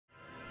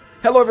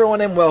Hello everyone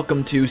and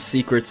welcome to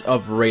Secrets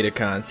of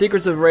Rætikon.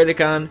 Secrets of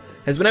Rætikon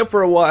has been out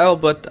for a while,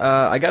 but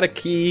I got a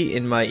key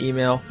in my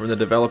email from the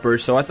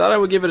developers, so I thought I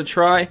would give it a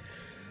try.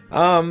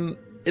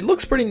 It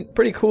looks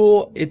pretty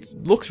cool. It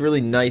looks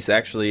really nice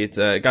actually. It's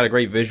got a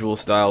great visual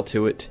style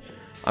to it.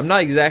 I'm not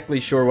exactly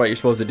sure what you're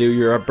supposed to do.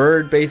 You're a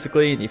bird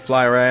basically and you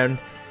fly around,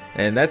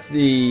 and that's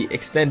the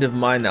extent of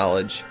my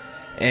knowledge.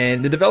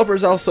 And the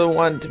developers also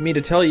want me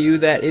to tell you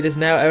that it is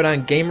now out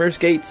on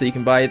Gamersgate, so you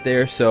can buy it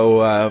there. So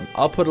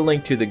I'll put a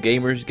link to the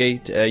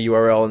Gamersgate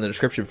URL in the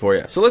description for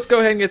you. So let's go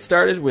ahead and get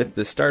started with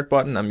the start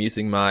button. I'm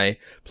using my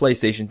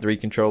PlayStation 3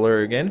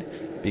 controller again,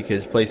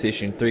 because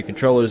PlayStation 3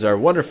 controllers are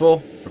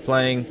wonderful for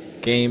playing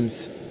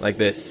games like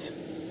this.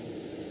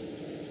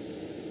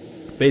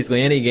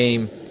 Basically any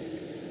game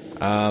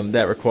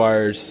that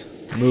requires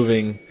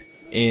moving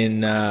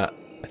in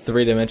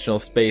three-dimensional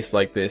space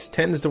like this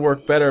tends to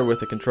work better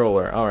with a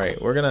controller.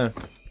 Alright, we'll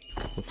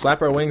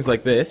flap our wings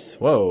like this.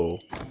 Whoa.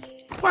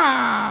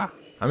 Wah!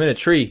 I'm in a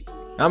tree.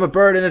 I'm a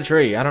bird in a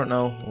tree. I don't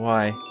know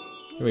why.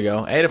 Here we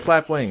go. A to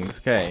flap wings.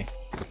 Okay.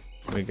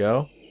 Here we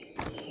go.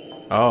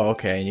 Oh,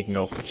 okay. And you can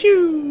go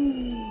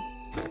choo.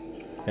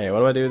 Okay, what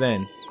do I do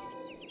then?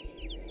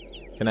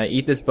 Can I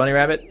eat this bunny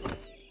rabbit?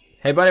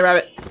 Hey, bunny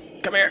rabbit.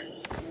 Come here.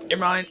 You're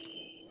mine.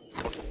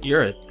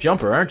 You're a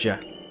jumper, aren't you?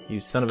 You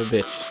son of a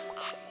bitch.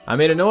 I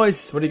made a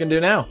noise. What are you gonna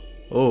do now?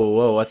 Oh,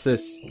 whoa, what's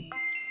this?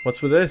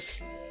 What's with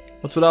this?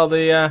 What's with all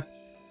the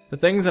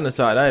things on the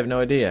side? I have no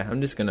idea. I'm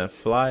just gonna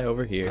fly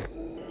over here.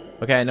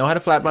 Okay, I know how to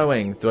flap my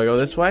wings. Do I go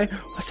this way?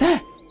 What's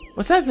that?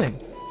 What's that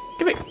thing?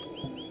 Give me.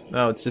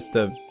 No, it's just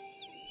a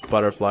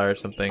butterfly or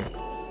something.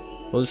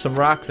 Well, there's some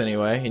rocks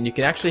anyway, and you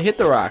can actually hit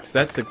the rocks.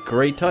 That's a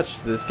great touch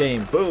to this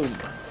game. Boom.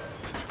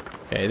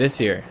 Okay, this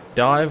here.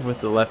 Dive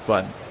with the left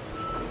button.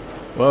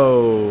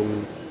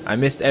 Whoa. I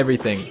missed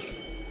everything.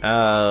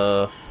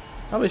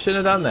 Probably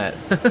shouldn't have done that.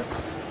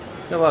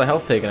 Got a lot of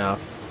health taken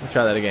off. Let's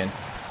try that again.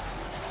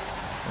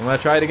 I'm gonna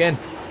try it again.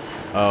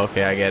 Oh,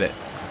 okay, I get it.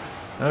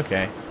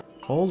 Okay.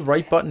 Hold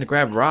right button to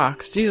grab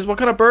rocks. Jesus, what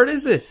kind of bird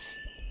is this?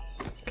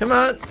 Come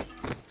on.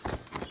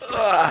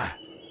 Ugh.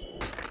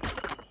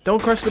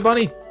 Don't crush the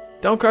bunny.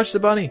 Don't crush the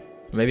bunny.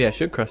 Maybe I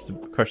should crush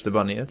the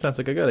bunny. That sounds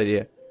like a good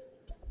idea.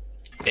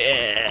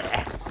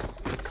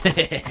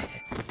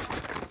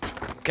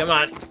 Come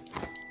on.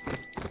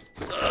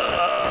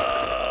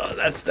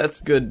 That's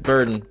good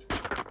burden.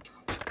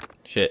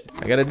 Shit.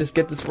 I gotta just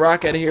get this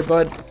rock out of here,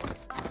 bud.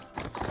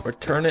 Or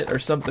turn it or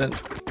something.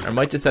 I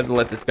might just have to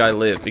let this guy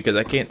live because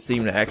I can't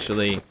seem to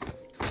actually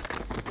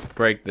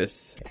break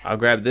this. I'll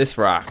grab this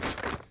rock.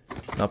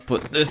 I'll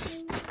put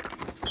this.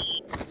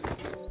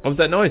 What was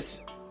that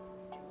noise?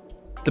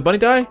 Did the bunny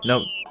die?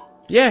 No.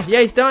 Yeah,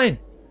 he's dying.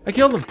 I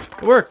killed him.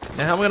 It worked.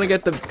 Now how am I gonna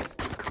get the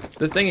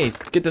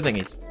thingies? Get the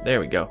thingies. There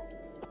we go.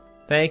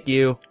 Thank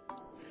you.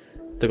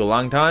 Took a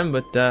long time,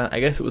 but I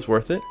guess it was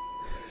worth it.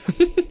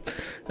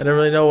 I don't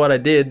really know what I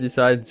did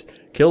besides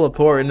kill a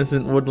poor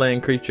innocent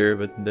woodland creature,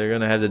 but they're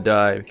gonna have to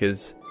die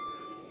because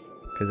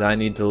I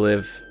need to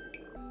live.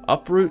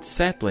 Uproot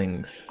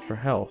saplings for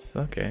health.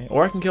 Okay.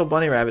 Or I can kill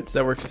bunny rabbits.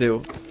 That works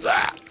too.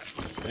 Ah!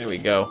 There we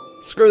go.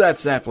 Screw that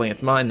sapling.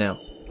 It's mine now.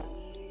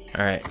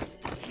 Alright.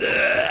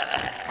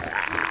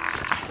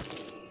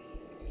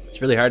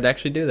 It's really hard to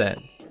actually do that.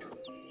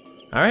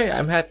 Alright,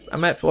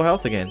 I'm at full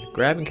health again.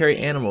 Grab and carry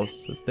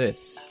animals with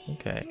this.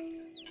 Okay.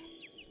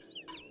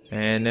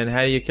 And then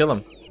how do you kill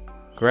them?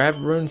 Grab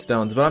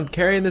runestones, but I'm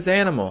carrying this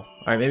animal.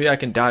 Alright, maybe I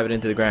can dive it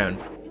into the ground.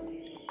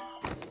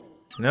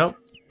 Nope.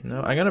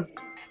 No, I'm gonna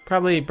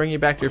probably bring you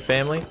back to your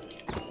family.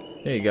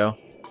 There you go.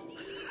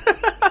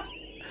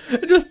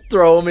 Just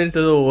throw them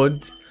into the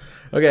woods.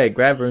 Okay,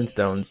 grab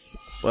runestones.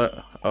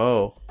 What?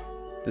 Oh.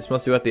 This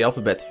must be what the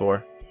alphabet's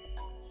for.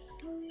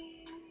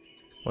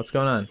 What's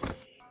going on?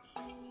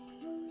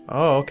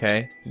 Oh,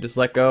 okay. You just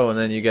let go and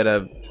then you get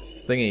a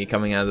thingy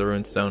coming out of the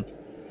runestone.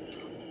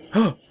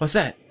 Oh, what's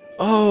that?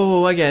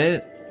 Oh, I get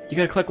it. You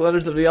gotta collect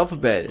letters of the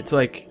alphabet. It's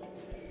like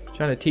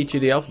trying to teach you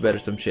the alphabet or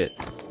some shit.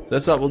 So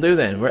that's what we'll do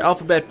then. We're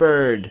Alphabet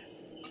Bird.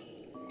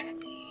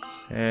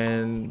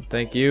 And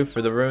thank you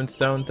for the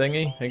runestone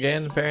thingy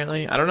again,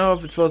 apparently. I don't know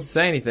if it's supposed to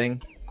say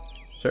anything.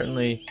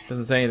 Certainly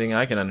doesn't say anything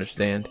I can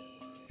understand.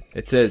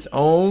 It says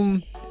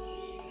Om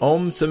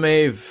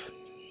Samev.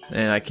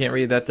 And I can't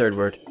read that third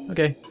word.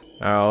 Okay.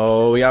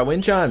 Oh, we got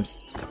wind chimes.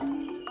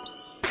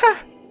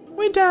 Ha!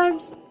 Wind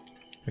chimes.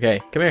 Okay,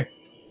 come here.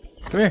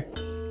 Come here.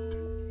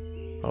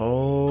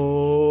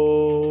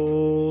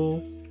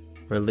 Oh.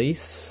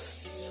 Release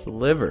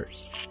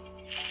slivers.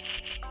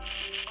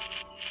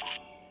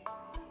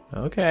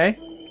 Okay.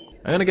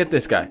 I'm gonna get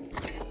this guy.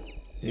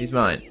 He's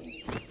mine.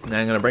 And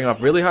I'm gonna bring him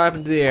up really high up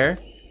into the air.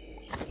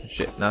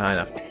 Shit, not high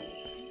enough.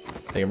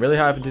 Take him really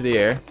high up into the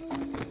air.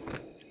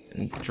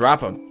 And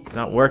drop him. It's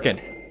not working.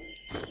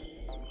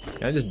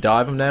 Can I just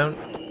dive him down?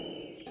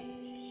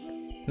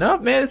 No,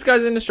 man, this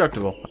guy's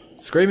indestructible.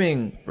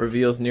 Screaming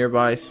reveals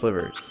nearby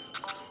slivers.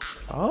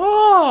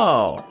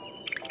 Oh!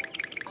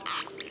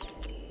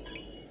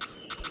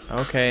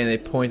 Okay, and they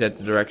point at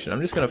the direction.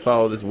 I'm just gonna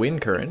follow this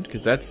wind current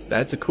because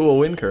that's a cool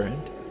wind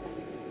current.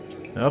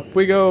 Up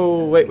we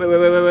go. Wait. We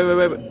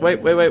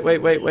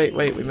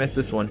missed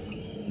this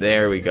one.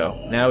 There we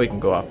go. Now we can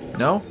go up.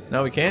 No,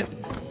 we can't.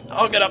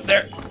 I'll get up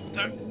there.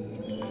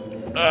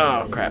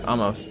 Oh crap!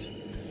 Almost.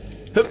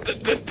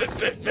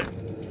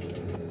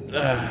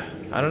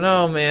 I don't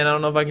know, man. I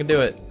don't know if I can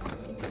do it.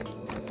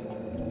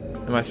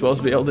 Am I supposed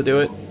to be able to do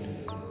it?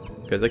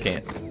 Because I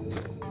can't.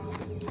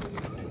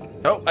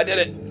 Oh, I did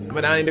it.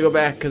 But now I need to go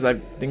back because I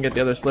didn't get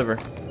the other sliver.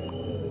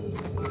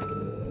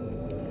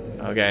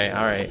 Okay,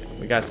 alright.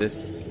 We got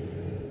this.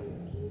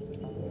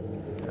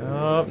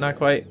 Oh, not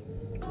quite.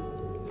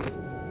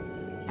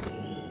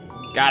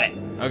 Got it.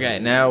 Okay,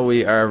 now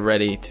we are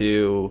ready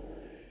to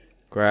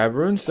grab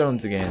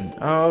runestones again.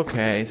 Oh,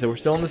 okay, so we're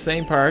still in the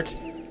same part.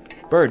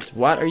 Birds,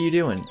 what are you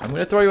doing? I'm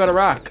going to throw you at a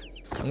rock.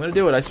 I'm going to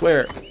do it, I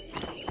swear.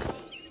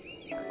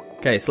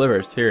 Okay,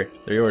 slivers, here.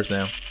 They're yours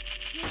now.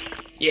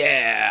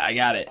 Yeah, I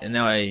got it. And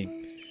now I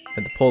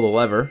had to pull the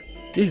lever.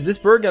 Jesus, this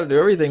bird got to do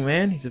everything,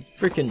 man. He's a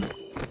freaking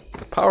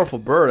powerful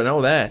bird, I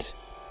know that.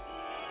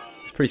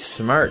 He's pretty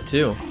smart,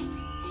 too.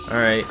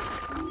 Alright.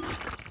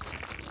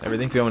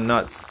 Everything's going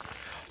nuts.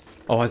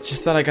 Oh, I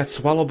just thought I got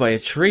swallowed by a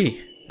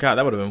tree. God,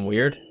 that would have been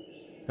weird.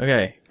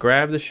 Okay,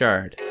 grab the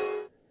shard.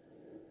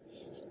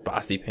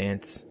 Bossy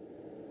pants.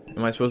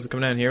 Am I supposed to come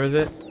down here with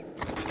it?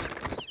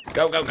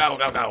 Go, go, go,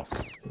 go, go.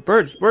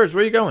 Birds, where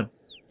are you going?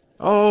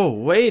 Oh,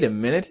 wait a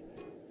minute.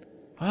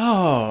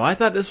 Oh, I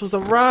thought this was a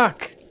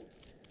rock.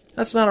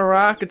 That's not a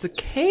rock, it's a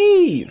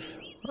cave.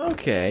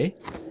 Okay.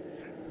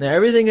 Now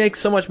everything makes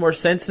so much more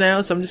sense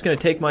now, so I'm just going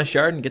to take my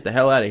shard and get the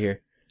hell out of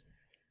here.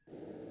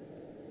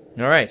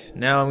 Alright,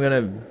 now I'm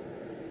going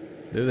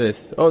to do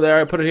this. Oh, there,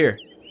 I put it here.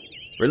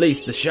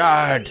 Release the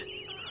shard.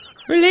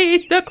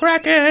 Release the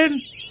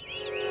Kraken.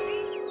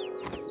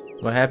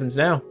 What happens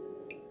now?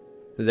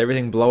 Does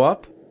everything blow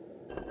up?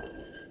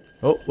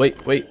 Oh,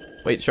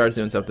 wait, shard's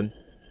doing something.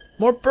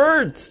 More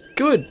birds!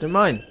 Good, they're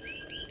mine.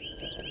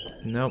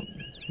 Nope.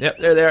 Yep,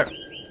 they're there.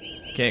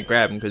 Can't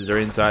grab them because they're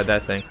inside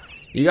that thing.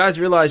 You guys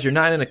realize you're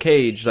not in a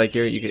cage, like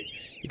you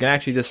can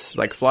actually just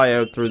like fly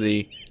out through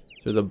the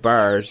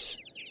bars.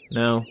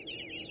 No?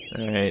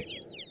 Alright.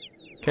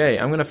 Okay,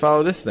 I'm gonna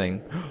follow this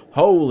thing.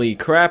 Holy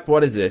crap,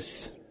 what is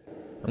this?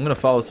 I'm gonna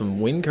follow some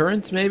wind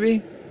currents,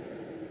 maybe?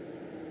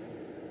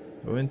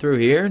 Go in through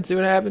here and see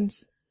what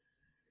happens?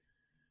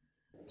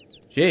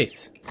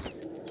 Jeez.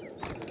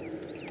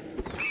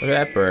 Look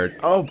at that bird.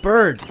 Oh,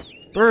 bird!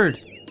 Bird!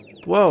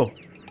 Whoa.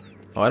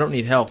 Oh, I don't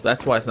need health.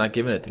 That's why it's not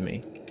giving it to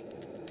me.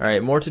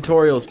 Alright, more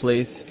tutorials,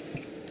 please.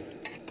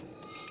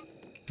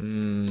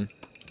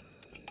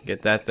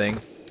 Get that thing.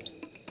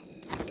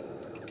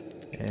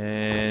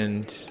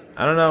 And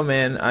I don't know,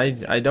 man.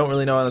 I don't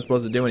really know what I'm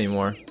supposed to do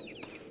anymore.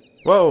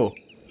 Whoa!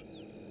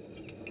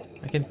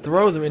 I can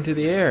throw them into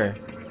the air.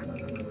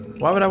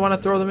 Why would I want to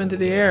throw them into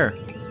the air?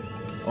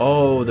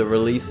 Oh, the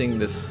releasing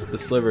the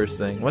slivers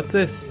thing. What's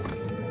this?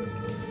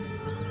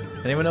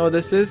 Anyone know what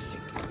this is?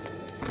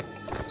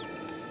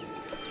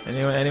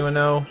 Anyone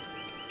know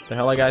the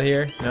hell I got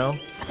here? No?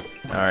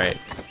 Alright.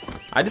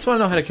 I just want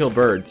to know how to kill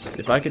birds.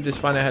 If I could just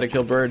find out how to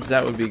kill birds,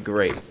 that would be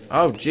great.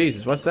 Oh,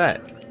 Jesus, what's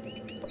that?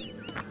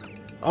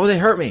 Oh, they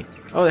hurt me.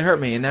 Oh, they hurt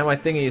me, and now my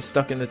thingy is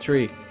stuck in the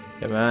tree.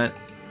 Come on.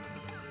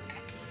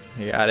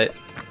 You got it.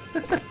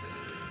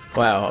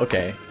 Wow,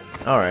 okay.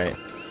 Alright.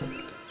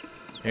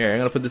 Here, I'm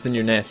gonna put this in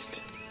your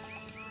nest.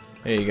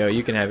 There you go,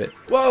 you can have it.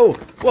 Whoa!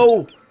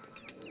 Whoa!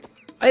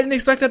 I didn't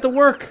expect that to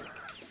work!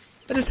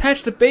 I just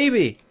hatched a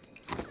baby!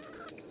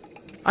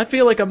 I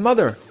feel like a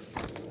mother.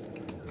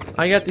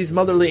 I got these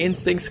motherly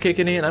instincts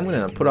kicking in. I'm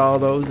gonna put all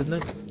those in the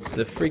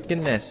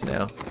freaking nest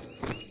now.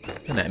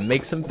 And I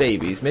make some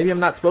babies. Maybe I'm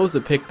not supposed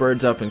to pick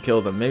birds up and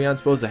kill them. Maybe I'm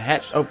supposed to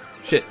hatch. Oh,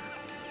 shit.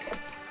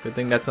 Good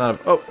thing that's not a...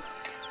 Oh!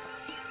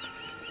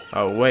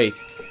 Oh,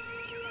 wait.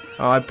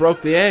 Oh, I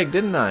broke the egg,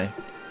 didn't I?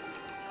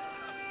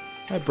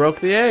 I broke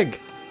the egg.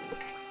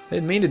 I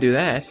didn't mean to do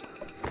that.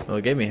 Well,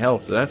 it gave me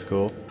health, so that's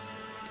cool.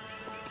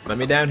 Let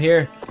me down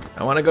here.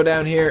 I want to go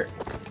down here.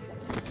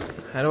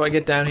 How do I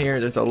get down here?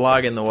 There's a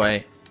log in the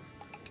way.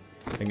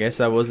 I guess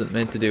I wasn't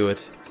meant to do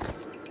it.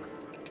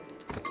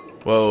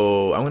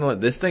 Whoa, I'm gonna let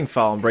this thing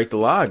fall and break the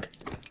log.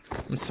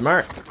 I'm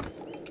smart.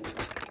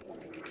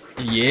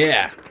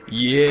 Yeah.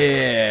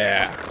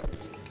 Yeah.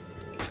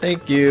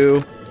 Thank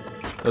you.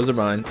 Those are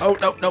mine. Oh,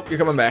 nope, you're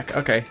coming back.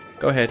 Okay,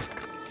 go ahead.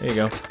 There you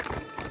go.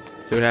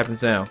 See what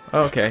happens now.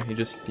 Oh, okay, you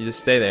just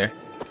stay there.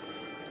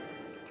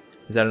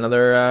 Is that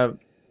another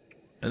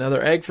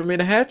egg for me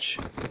to hatch?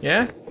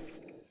 Yeah?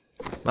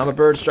 Mama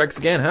bird strikes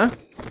again, huh?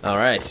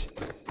 Alright.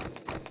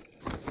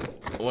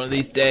 One of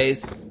these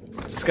days,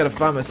 just gotta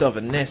find myself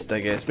a nest, I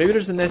guess. Maybe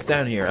there's a nest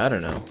down here, I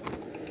don't know.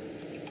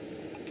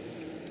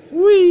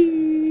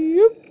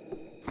 Whee!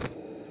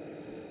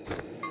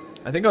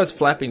 I think I was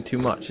flapping too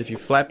much. If you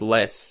flap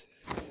less,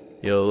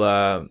 you'll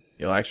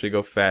actually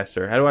go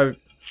faster. How do I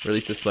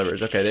release the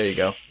slivers? Okay, there you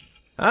go.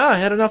 Ah, I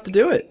had enough to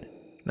do it.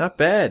 Not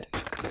bad.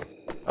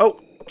 Oh,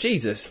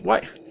 Jesus,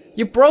 why?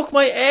 You broke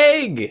my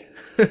egg!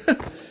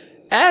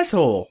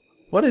 Asshole!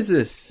 What is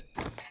this?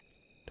 Do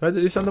I have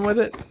to do something with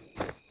it?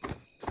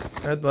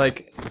 I have to,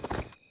 like,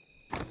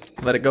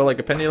 Let it go like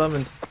a pendulum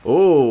and...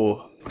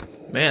 Oh!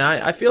 Man,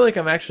 I feel like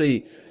I'm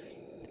actually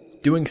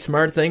doing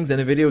smart things in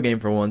a video game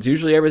for once.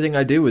 Usually everything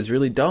I do is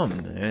really dumb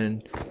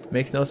and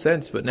makes no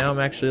sense, but now I'm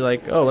actually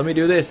like, oh, let me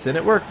do this, and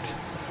it worked,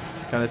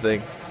 kind of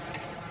thing.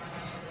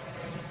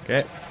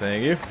 Okay,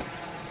 thank you.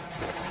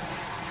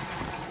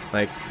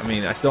 Like, I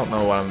mean, I still don't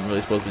know what I'm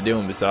really supposed to be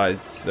doing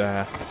besides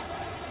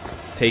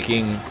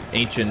taking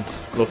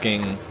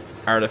ancient-looking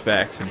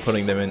artifacts and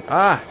putting them in...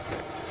 Ah!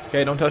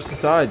 Okay, don't touch the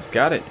sides.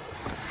 Got it.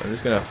 I'm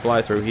just gonna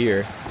fly through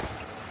here.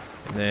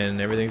 And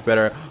then everything's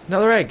better.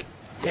 Another egg!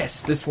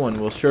 Yes, this one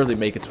will surely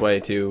make its way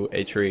to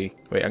a tree.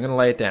 Wait, I'm gonna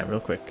lay it down real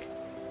quick.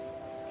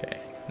 Okay,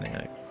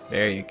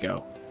 there you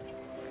go.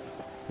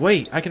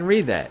 Wait, I can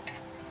read that.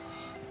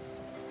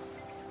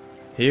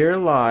 Here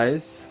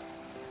lies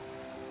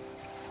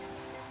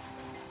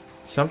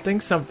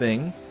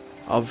something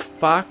of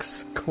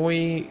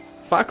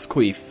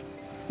foxqueef.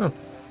 Huh.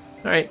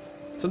 Alright,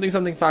 something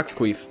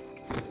foxqueef.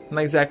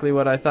 Not exactly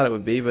what I thought it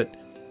would be, but...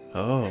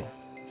 Oh,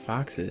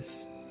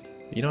 foxes.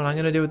 You know what I'm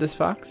gonna do with this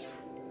fox?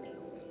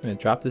 I'm gonna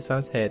drop this on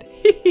his head.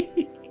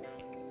 Here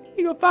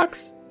you go,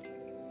 fox.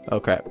 Oh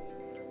crap.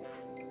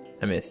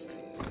 I missed.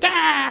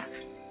 Ah!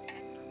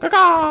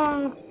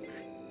 Caw-caw!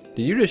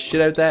 Did you just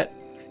shit out that?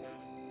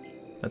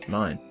 That's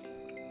mine.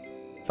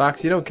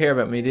 Fox, you don't care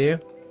about me, do you?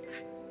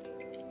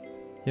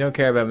 You don't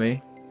care about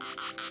me.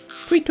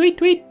 Tweet, tweet,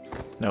 tweet.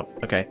 No,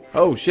 okay.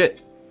 Oh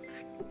shit.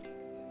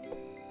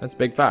 That's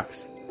Big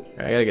Fox.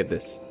 Alright, I gotta get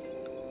this.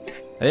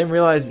 I didn't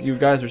realize you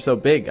guys were so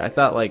big. I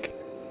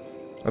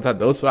thought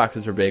those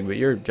foxes were big, but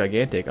you're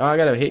gigantic. Oh, I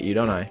gotta hit you,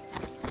 don't I?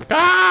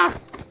 Ah!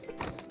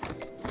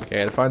 Okay,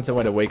 I gotta find some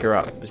way to wake her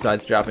up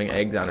besides dropping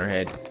eggs on her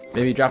head.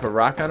 Maybe drop a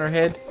rock on her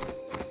head?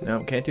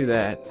 No, can't do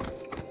that.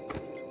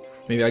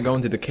 Maybe I go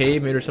into the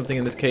cave. Maybe there's something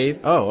in this cave.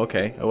 Oh,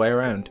 okay. A way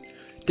around.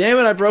 Damn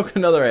it, I broke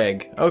another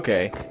egg.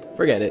 Okay,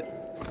 forget it.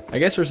 I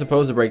guess we're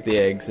supposed to break the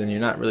eggs, and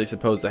you're not really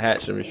supposed to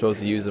hatch them. You're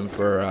supposed to use them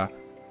for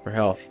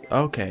health.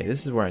 Okay,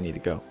 this is where I need to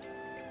go.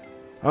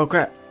 Oh,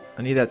 crap.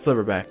 I need that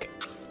sliver back.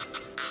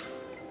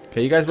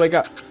 Okay, you guys wake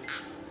up.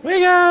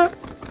 Wake up!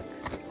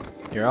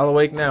 You're all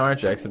awake now,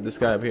 aren't you? Except this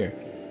guy up here.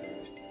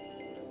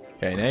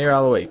 Okay, now you're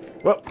all awake.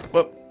 Whoop,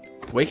 whoop.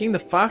 Waking the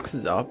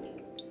foxes up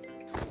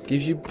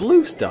gives you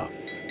blue stuff.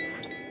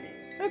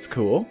 That's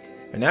cool.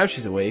 And now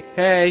she's awake.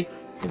 Hey,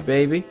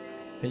 baby.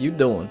 How you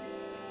doing?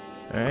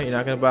 Alright, you're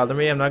not going to bother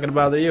me. I'm not going to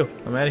bother you.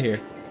 I'm out of here.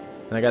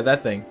 And I got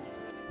that thing,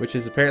 which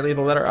is apparently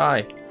the letter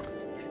I.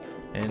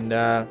 And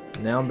now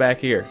I'm back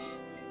here.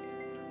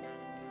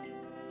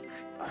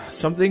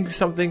 Something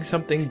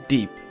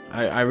deep.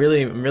 I'm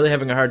really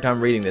having a hard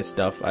time reading this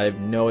stuff. I have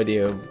no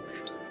idea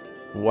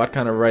what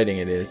kind of writing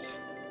it is.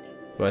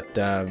 But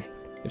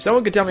if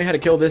someone could tell me how to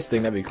kill this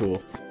thing, that'd be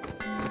cool.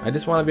 I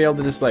just want to be able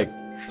to just like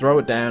throw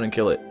it down and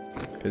kill it,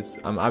 because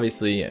I'm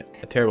obviously a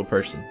terrible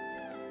person.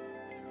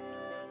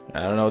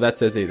 I don't know what that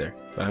says either,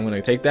 but I'm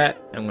gonna take that.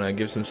 I'm gonna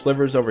give some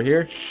slivers over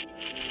here,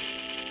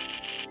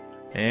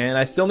 and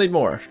I still need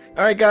more.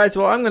 Alright guys,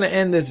 well I'm gonna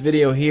end this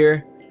video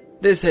here.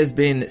 This has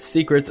been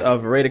Secrets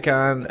of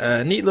Rætikon,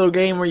 a neat little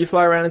game where you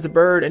fly around as a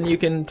bird and you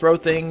can throw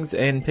things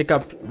and pick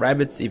up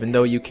rabbits, even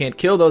though you can't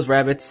kill those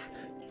rabbits.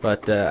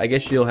 But I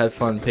guess you'll have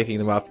fun picking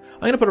them up.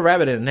 I'm gonna put a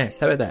rabbit in a nest.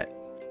 How about that?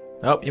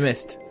 Oh, you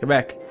missed. Come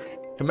back.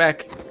 Come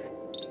back.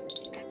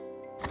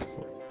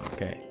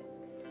 Okay.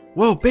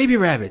 Whoa, baby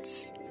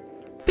rabbits!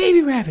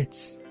 Baby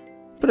rabbits!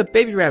 Put a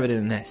baby rabbit in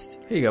a nest.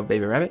 Here you go,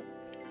 baby rabbit.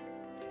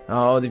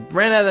 Oh, they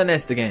ran out of the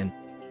nest again.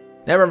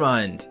 Never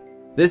mind.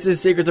 This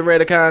is Secrets of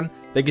Rætikon.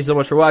 Thank you so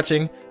much for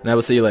watching, and I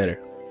will see you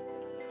later.